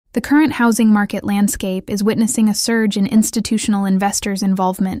The current housing market landscape is witnessing a surge in institutional investors'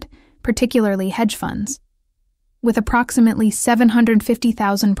 involvement, particularly hedge funds. With approximately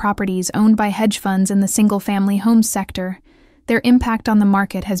 750,000 properties owned by hedge funds in the single-family homes sector, their impact on the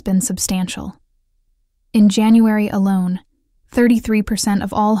market has been substantial. In January alone, 33%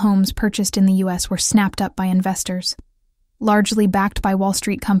 of all homes purchased in the U.S. were snapped up by investors, largely backed by Wall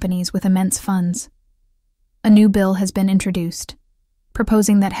Street companies with immense funds. A new bill has been introduced,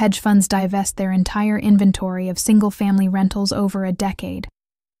 proposing that hedge funds divest their entire inventory of single-family rentals over a decade.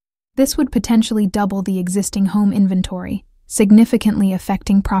 This would potentially double the existing home inventory, significantly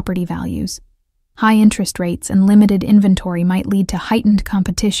affecting property values. High interest rates and limited inventory might lead to heightened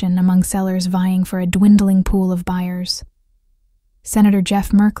competition among sellers vying for a dwindling pool of buyers. Senator Jeff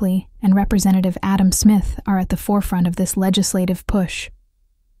Merkley and Representative Adam Smith are at the forefront of this legislative push.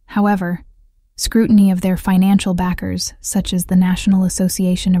 However, scrutiny of their financial backers, such as the National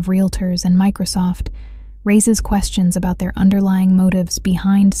Association of Realtors and Microsoft, raises questions about their underlying motives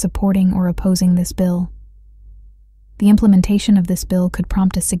behind supporting or opposing this bill. The implementation of this bill could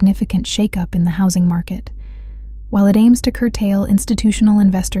prompt a significant shakeup in the housing market. While it aims to curtail institutional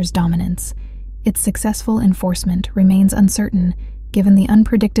investors' dominance, its successful enforcement remains uncertain given the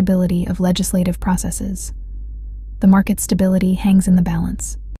unpredictability of legislative processes. The market stability hangs in the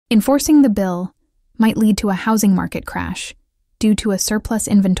balance. Enforcing the bill might lead to a housing market crash due to a surplus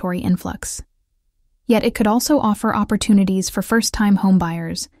inventory influx. Yet it could also offer opportunities for first-time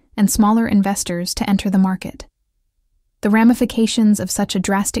homebuyers and smaller investors to enter the market. The ramifications of such a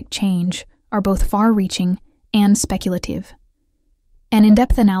drastic change are both far-reaching and speculative. An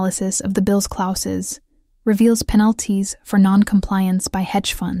in-depth analysis of the bill's clauses reveals penalties for non-compliance by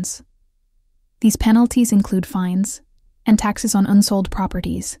hedge funds. These penalties include fines and taxes on unsold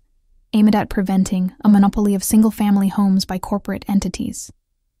properties, aimed at preventing a monopoly of single-family homes by corporate entities.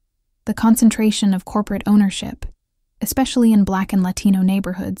 The concentration of corporate ownership, especially in Black and Latino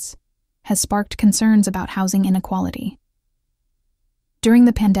neighborhoods, has sparked concerns about housing inequality. During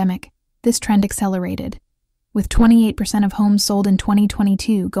the pandemic, this trend accelerated, with 28% of homes sold in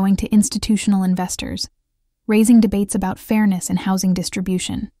 2022 going to institutional investors, raising debates about fairness in housing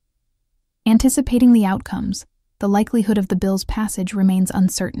distribution. Anticipating the outcomes, the likelihood of the bill's passage remains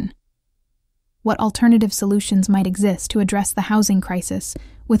uncertain. What alternative solutions might exist to address the housing crisis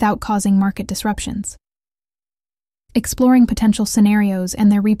without causing market disruptions? Exploring potential scenarios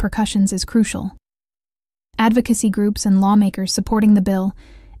and their repercussions is crucial. Advocacy groups and lawmakers supporting the bill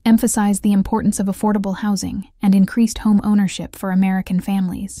emphasize the importance of affordable housing and increased home ownership for American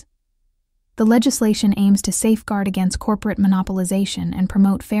families. The legislation aims to safeguard against corporate monopolization and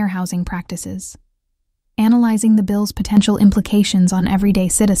promote fair housing practices. Analyzing the bill's potential implications on everyday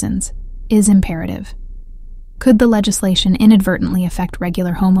citizens is imperative. Could the legislation inadvertently affect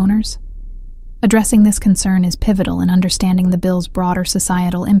regular homeowners? Addressing this concern is pivotal in understanding the bill's broader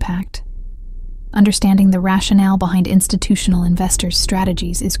societal impact. Understanding the rationale behind institutional investors'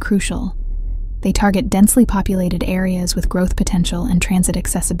 strategies is crucial. They target densely populated areas with growth potential and transit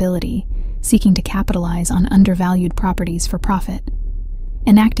accessibility, seeking to capitalize on undervalued properties for profit.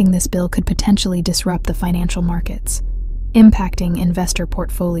 Enacting this bill could potentially disrupt the financial markets, impacting investor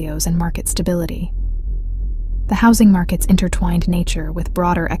portfolios and market stability. The housing market's intertwined nature with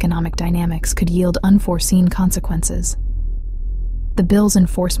broader economic dynamics could yield unforeseen consequences. The bill's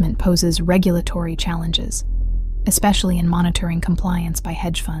enforcement poses regulatory challenges, especially in monitoring compliance by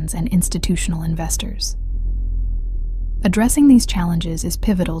hedge funds and institutional investors. Addressing these challenges is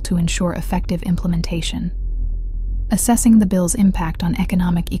pivotal to ensure effective implementation. Assessing the bill's impact on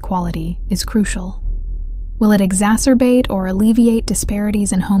economic equality is crucial. Will it exacerbate or alleviate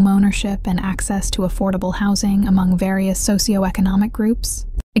disparities in home ownership and access to affordable housing among various socioeconomic groups?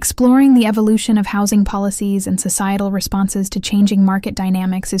 Exploring the evolution of housing policies and societal responses to changing market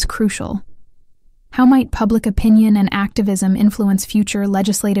dynamics is crucial. How might public opinion and activism influence future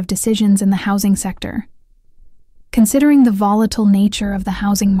legislative decisions in the housing sector? Considering the volatile nature of the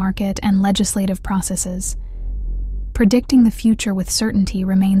housing market and legislative processes, predicting the future with certainty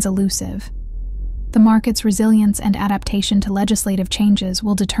remains elusive. The market's resilience and adaptation to legislative changes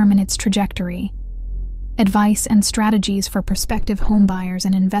will determine its trajectory. Advice and strategies for prospective homebuyers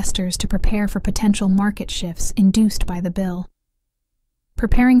and investors to prepare for potential market shifts induced by the bill.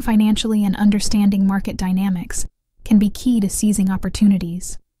 Preparing financially and understanding market dynamics can be key to seizing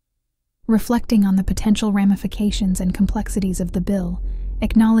opportunities. Reflecting on the potential ramifications and complexities of the bill,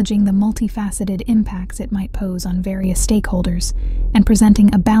 acknowledging the multifaceted impacts it might pose on various stakeholders, and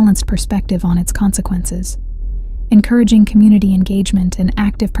presenting a balanced perspective on its consequences. Encouraging community engagement and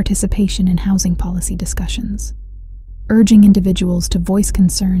active participation in housing policy discussions. urging individuals to voice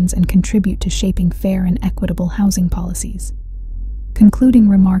concerns and contribute to shaping fair and equitable housing policies. Concluding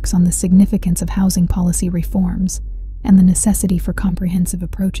remarks on the significance of housing policy reforms and the necessity for comprehensive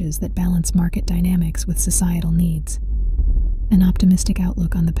approaches that balance market dynamics with societal needs. An optimistic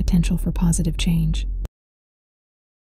outlook on the potential for positive change.